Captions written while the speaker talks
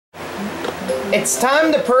It's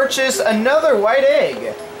time to purchase another white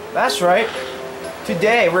egg. That's right.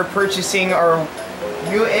 Today we're purchasing our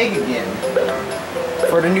new egg again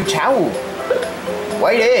for the new Chao.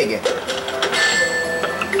 White egg.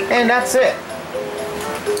 And that's it.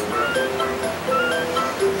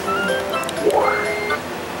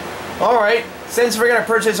 Alright, since we're gonna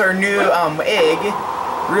purchase our new egg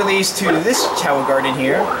released to this Chao garden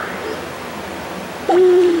here.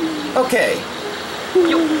 Okay.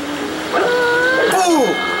 Ooh!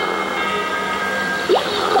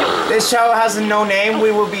 This Chao has no name.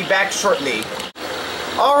 We will be back shortly.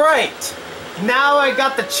 Alright. Now I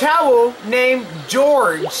got the Chao named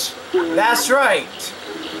George. That's right.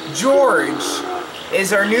 George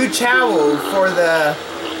is our new Chao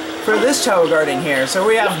for this Chao garden here. So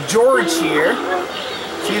we have George here.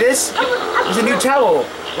 See this? It's a new Chao.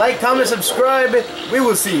 Like, comment, subscribe. We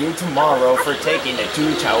will see you tomorrow for taking the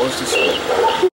two Chaos to school.